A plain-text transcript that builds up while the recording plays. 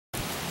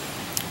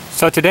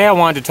So today I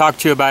wanted to talk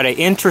to you about an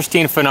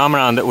interesting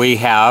phenomenon that we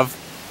have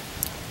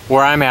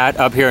where I'm at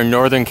up here in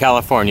Northern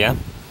California.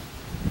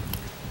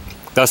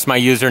 Thus my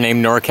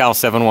username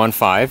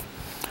NorCal715.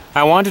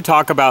 I want to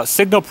talk about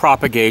signal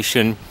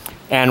propagation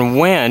and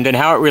wind and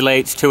how it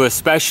relates to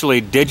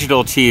especially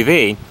digital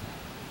TV.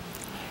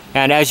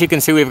 And as you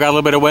can see, we've got a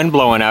little bit of wind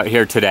blowing out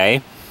here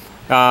today.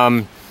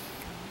 They're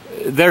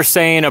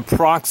saying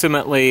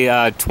approximately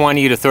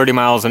 20 to 30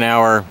 miles an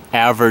hour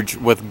average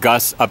with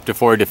gusts up to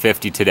 40 to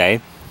 50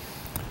 today.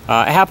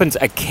 It happens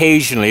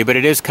occasionally, but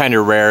it is kind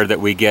of rare that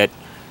we get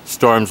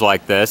storms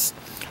like this.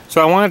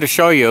 So I wanted to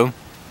show you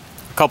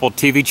a couple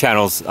TV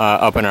channels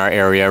up in our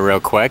area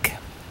real quick.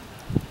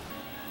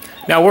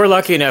 Now we're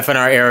lucky enough in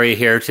our area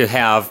here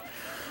to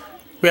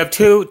we have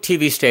two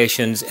TV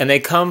stations, and they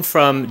come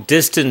from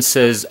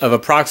distances of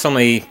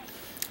approximately,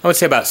 I would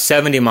say about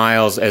 70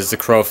 miles as the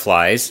crow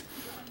flies.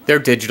 They're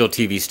digital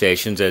TV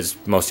stations, as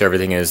most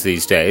everything is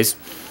these days.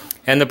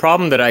 And the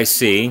problem that I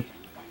see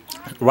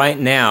right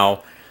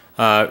now,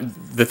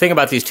 the thing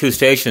about these two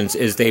stations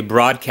is they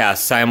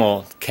broadcast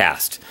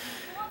simulcast,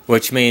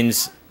 which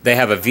means they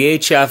have a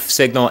VHF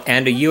signal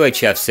and a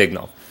UHF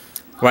signal.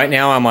 Right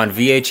now I'm on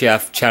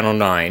VHF channel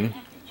 9.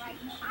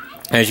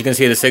 As you can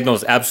see, the signal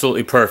is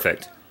absolutely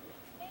perfect.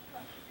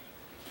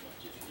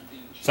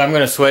 So I'm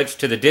going to switch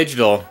to the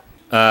digital,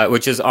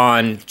 which is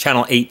on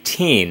channel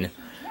 18,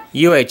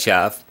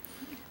 UHF.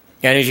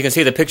 And as you can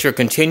see, the picture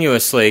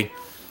continuously,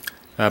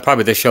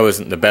 probably this show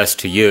isn't the best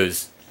to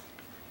use.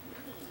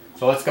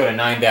 So let's go to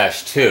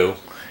 9-2.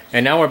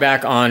 And now we're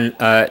back on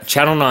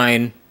channel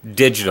 9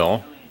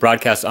 digital,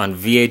 broadcast on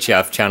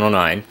VHF channel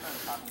 9.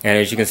 And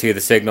as you can see, the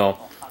signal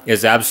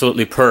is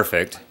absolutely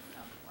perfect.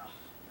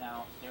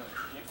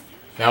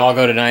 Now I'll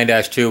go to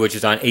 9-2, which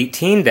is on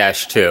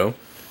 18-2.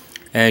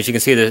 And as you can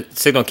see, the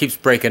signal keeps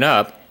breaking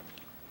up.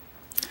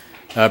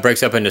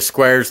 Breaks up into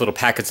squares. Little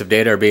packets of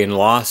data are being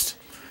lost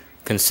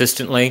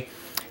consistently.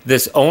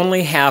 This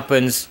only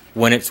happens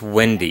when it's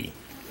windy.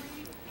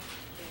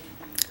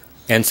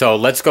 And so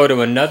let's go to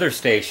another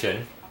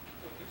station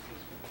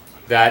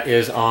that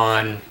is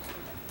on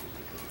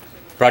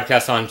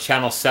broadcast on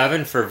channel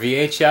 7 for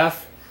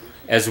VHF,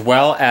 as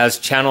well as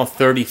channel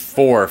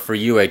 34 for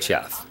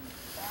UHF.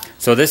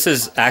 So this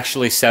is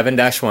actually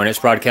 7-1. It's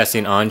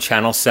broadcasting on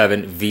channel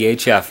 7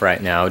 VHF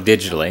right now,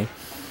 digitally.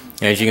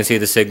 And as you can see,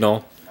 the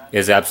signal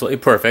is absolutely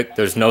perfect.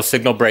 There's no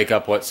signal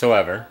breakup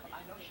whatsoever.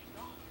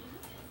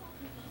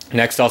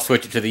 Next, I'll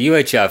switch it to the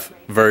UHF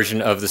version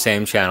of the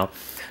same channel.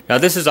 Now,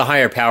 this is a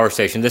higher power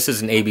station. This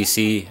is an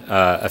ABC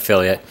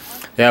affiliate.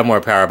 They have more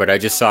power, but I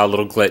just saw a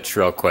little glitch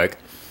real quick.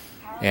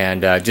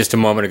 And just a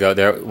moment ago,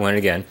 there it went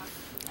again.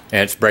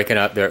 And it's breaking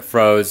up. There it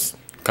froze.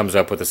 Comes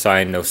up with a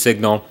sign, no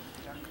signal.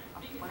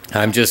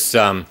 I'm just,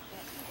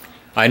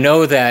 I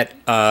know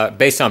that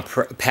based on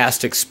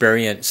past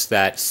experience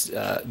that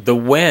the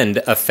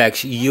wind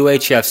affects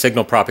UHF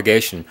signal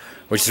propagation,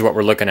 which is what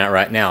we're looking at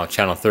right now,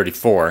 channel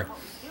 34.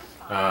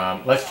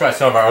 Let's try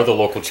some of our other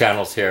local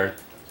channels here.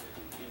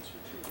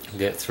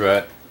 Get through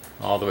it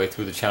all the way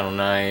through the channel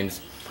 9s.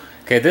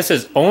 Okay, this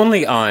is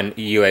only on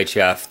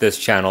UHF, this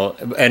channel,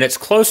 and it's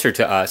closer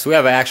to us. We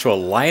have an actual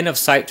line of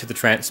sight to the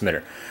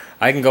transmitter.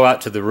 I can go out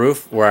to the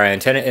roof where our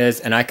antenna is,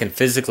 and I can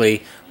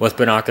physically, with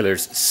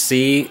binoculars,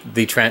 see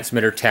the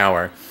transmitter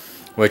tower,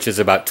 which is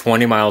about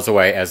 20 miles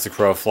away as the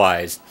crow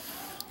flies.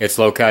 It's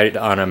located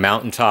on a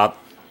mountaintop.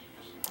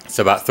 It's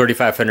about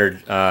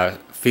 3,500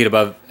 feet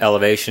above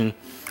elevation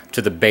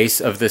to the base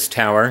of this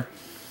tower.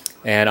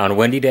 And on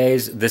windy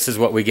days, this is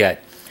what we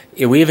get.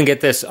 We even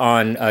get this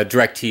on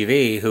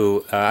DirecTV,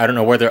 who, I don't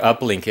know where their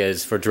uplink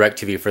is for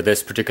DirecTV for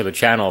this particular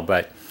channel,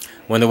 but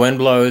when the wind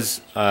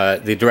blows,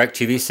 the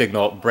DirecTV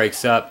signal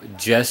breaks up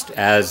just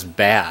as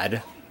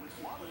bad.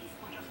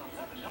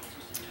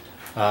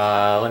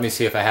 Let me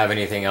see if I have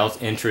anything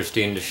else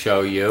interesting to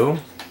show you.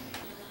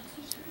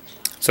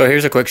 So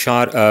here's a quick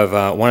shot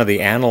of one of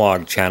the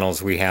analog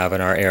channels we have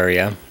in our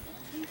area.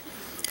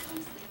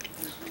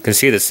 You can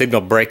see the signal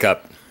break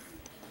up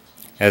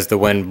as the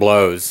wind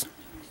blows.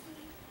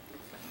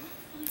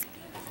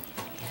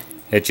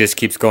 It just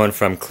keeps going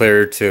from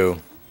clear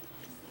to...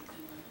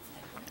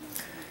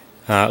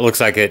 it looks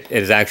like it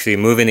is actually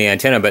moving the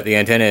antenna, but the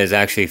antenna is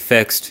actually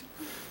fixed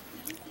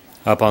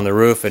up on the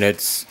roof, and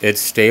it's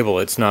stable.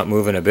 It's not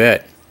moving a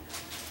bit.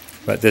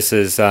 But this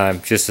is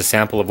just a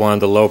sample of one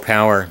of the low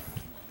power,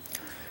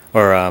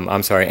 or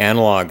I'm sorry,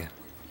 analog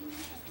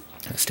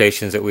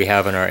stations that we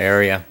have in our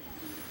area.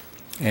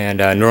 And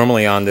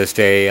normally on this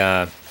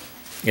day,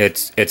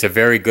 it's a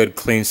very good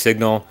clean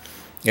signal.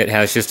 It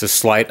has just a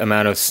slight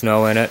amount of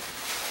snow in it,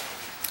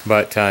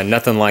 but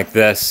nothing like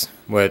this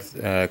with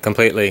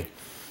completely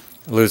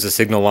lose the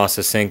signal, loss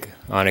of sync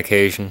on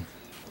occasion.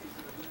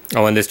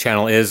 Oh, and this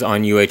channel is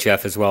on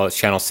UHF as well. It's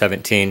channel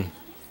 17,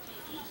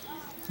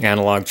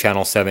 analog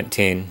channel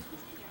 17.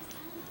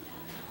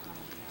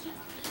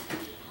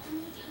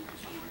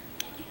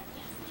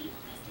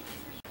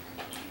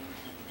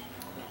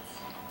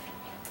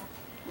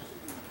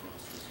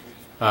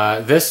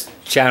 This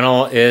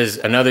channel is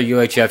another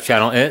UHF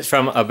channel, and it's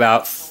from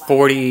about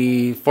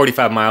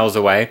 45 miles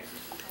away.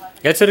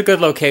 It's at a good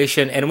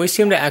location, and we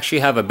seem to actually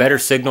have a better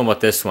signal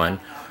with this one.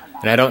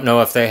 And I don't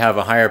know if they have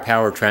a higher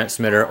power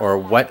transmitter or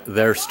what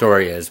their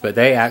story is, but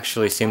they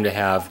actually seem to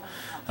have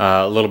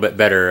a little bit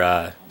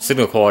better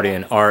signal quality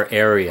in our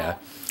area.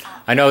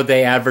 I know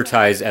they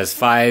advertise as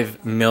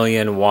 5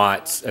 million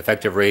watts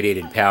effective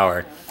radiated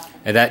power,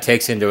 and that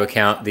takes into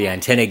account the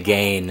antenna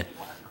gain,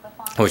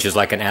 which is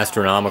like an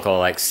astronomical,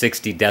 like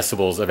 60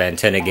 decibels of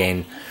antenna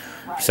gain.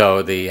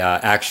 So the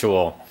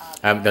actual,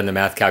 I haven't done the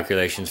math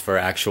calculations for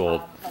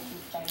actual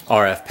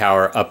RF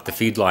power up the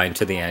feed line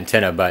to the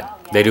antenna, but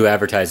they do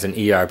advertise an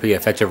ERP,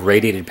 effective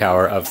radiated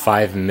power, of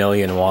 5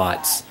 million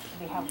watts,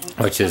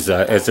 which is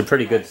it's a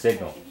pretty good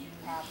signal.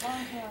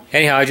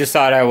 Anyhow, I just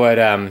thought I would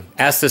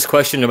ask this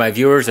question to my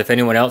viewers, if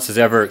anyone else has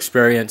ever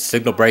experienced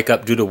signal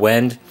breakup due to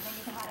wind,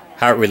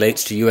 how it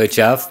relates to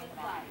UHF.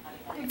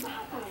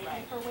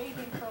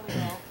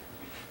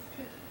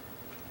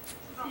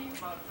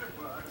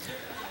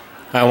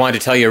 I wanted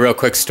to tell you a real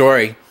quick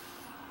story.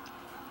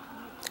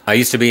 I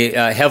used to be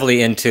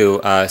heavily into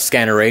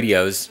scanner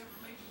radios,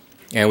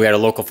 and we had a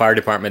local fire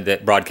department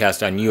that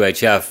broadcast on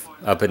UHF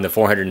up in the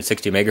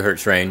 460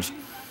 megahertz range.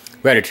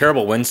 We had a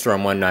terrible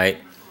windstorm one night,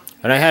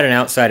 and I had an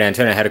outside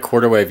antenna. I had a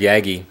quarter wave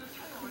Yagi,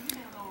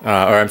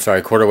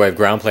 quarter wave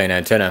ground plane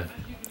antenna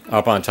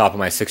up on top of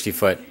my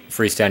 60-foot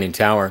freestanding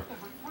tower.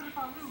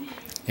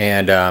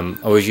 And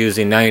I was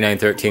using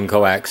 9913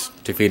 coax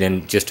to feed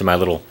in just to my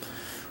little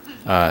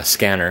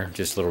scanner,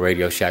 just a little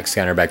Radio Shack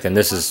scanner back then.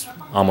 This is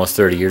almost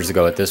 30 years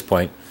ago at this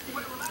point.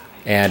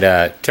 And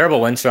terrible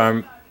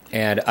windstorm,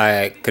 and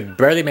I could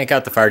barely make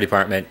out the fire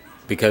department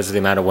because of the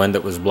amount of wind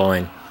that was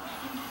blowing.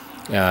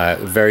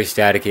 Very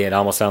staticky. It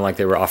almost sounded like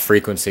they were off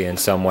frequency in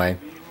some way.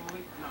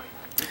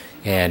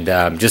 And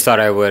just thought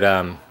I would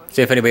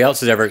see if anybody else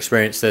has ever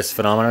experienced this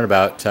phenomenon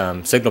about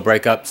signal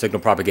breakup,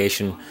 signal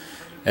propagation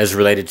as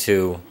related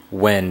to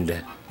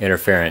wind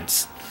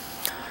interference.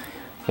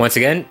 Once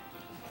again,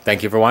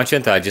 thank you for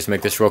watching. Thought I'd just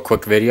make this real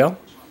quick video.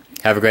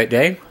 Have a great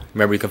day.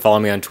 Remember, you can follow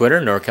me on Twitter,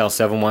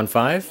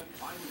 NorCal715.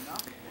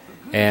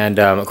 And,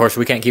 of course,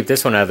 we can't keep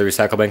this one out of the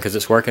recycle bin because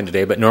it's working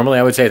today. But normally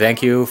I would say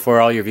thank you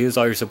for all your views,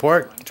 all your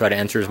support. Try to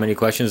answer as many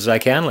questions as I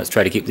can. Let's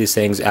try to keep these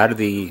things out of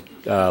the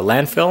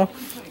landfill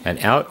and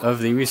out of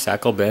the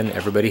recycle bin.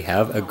 Everybody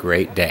have a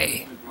great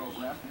day.